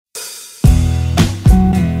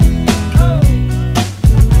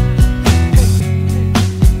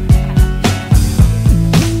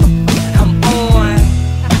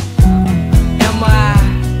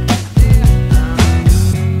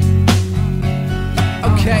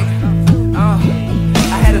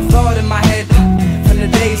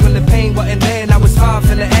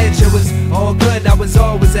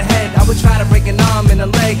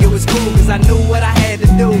I knew what I had to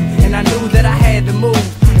do, and I knew that I had to move.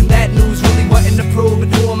 And that news really wasn't to prove, but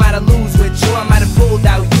who am I to lose with you? I might have pulled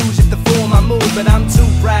out you just to fool my mood, but I'm too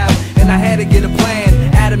proud, and I had to get a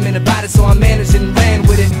plan. Adamant about it, so I managed and ran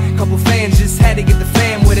with it. Couple fans just had to get the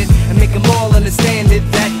fam with it, and make them all understand it,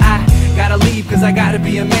 that I gotta leave, cause I gotta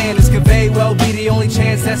be a man. This could very well be the only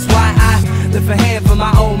chance, that's why I lift a hand for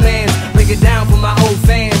my old mans, break it down for my old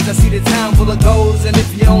fans. I see the town full of goals, and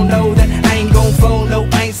if you don't know that, I ain't gon' fold, no,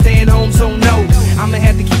 I ain't staying home, so no, I'ma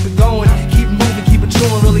have to keep it going, keep moving, keep it true,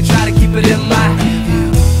 and really try to keep it in my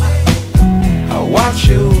view. I watch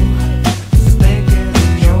you, thinking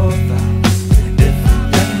your thoughts,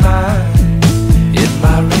 different than mine, in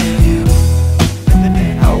my review.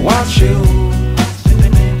 I watch you,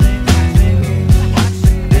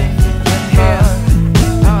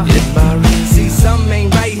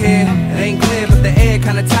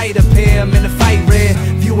 kinda tight up here, I'm in a fight rare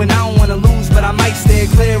view, and I don't wanna lose, but I might stay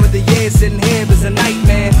clear of the years. Sitting here is a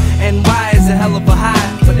nightmare, and why is a hell of a high,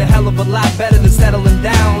 but a hell of a lot better than settling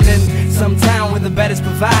down in some town where the bed is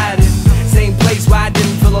provided. Same place where I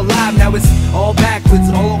didn't feel alive, now it's all backwards,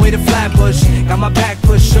 all the way to Flatbush. Got my back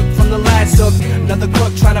pushed, shook from the last hook. Another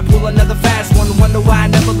crook trying to pull another fast one. Wonder why I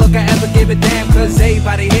never look, I ever give a damn, cause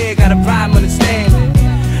everybody here got a problem understanding.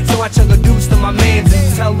 So I chug a deuce to my mans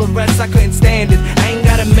and tell the rest I couldn't stand it. I ain't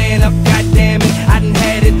got a man up, goddammit, I done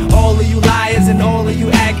had it. All of you liars and all of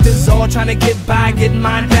you actors, all trying to get by, getting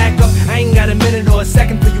mine back up. I ain't got a minute or a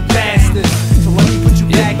second for you bastards, so let me put you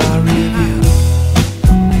back in my review.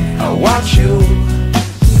 I watch you,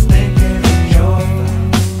 thinking your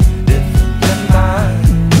thoughts, different than mine,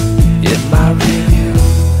 in my review.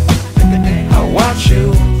 I watch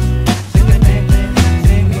you,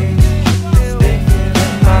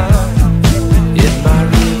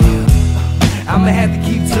 I'ma have to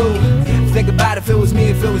keep two. Think about if it was me,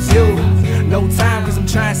 if it was you. No time, cause I'm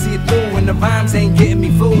trying to see it through, and the rhymes ain't getting me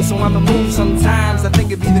fooled, so I'ma move sometimes. I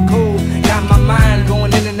think it'd be the cool. Got my mind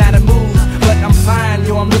going in and out of moves, but I'm fine,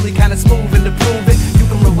 yo, I'm really kinda smooth. And to prove it, you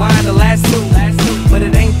can rewind the last two. But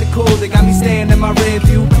it ain't the cool that got me staying in my rear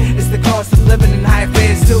view. It's the cost of living and high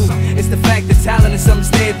fares too. It's the fact that talent is something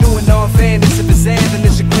staying through, and all fairness, if it's there, then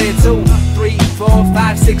it should clear too. 3, 4,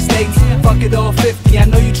 5, 6 states, fuck it all 50. I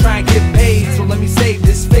know you try and get paid, so let me save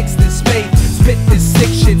this, fix this fate, spit this sick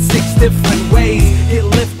shit 6 different ways. Get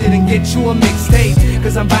lifted and get you a mixtape,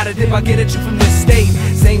 cause I'm about to dip, I'll get at you from this state.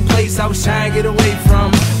 Same place I was trying to get away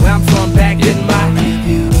from, where I'm from, back in my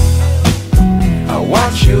review. I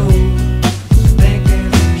watch you, thinking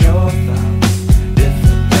your thoughts,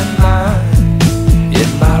 different than mine, in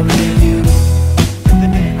my review.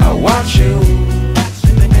 I watch you,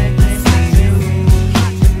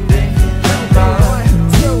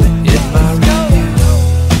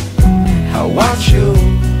 watch you,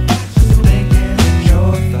 thinking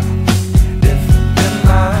your thoughts, different than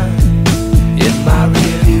mine, in my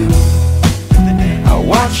review. I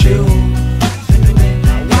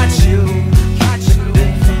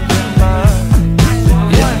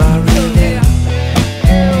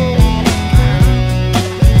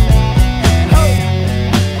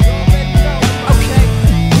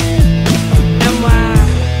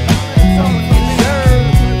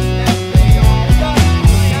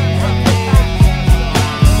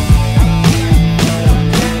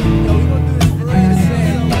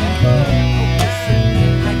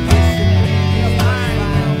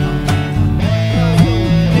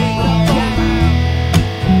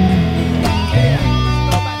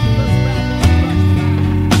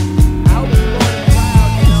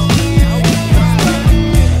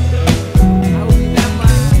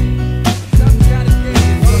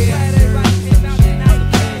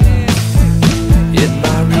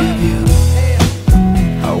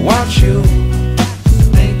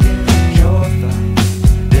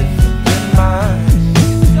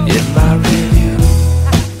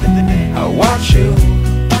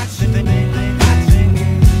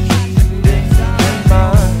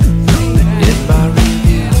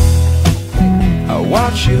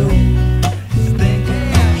watch you, thinking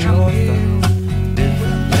your thoughts,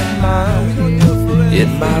 different than mine, in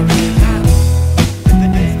my review.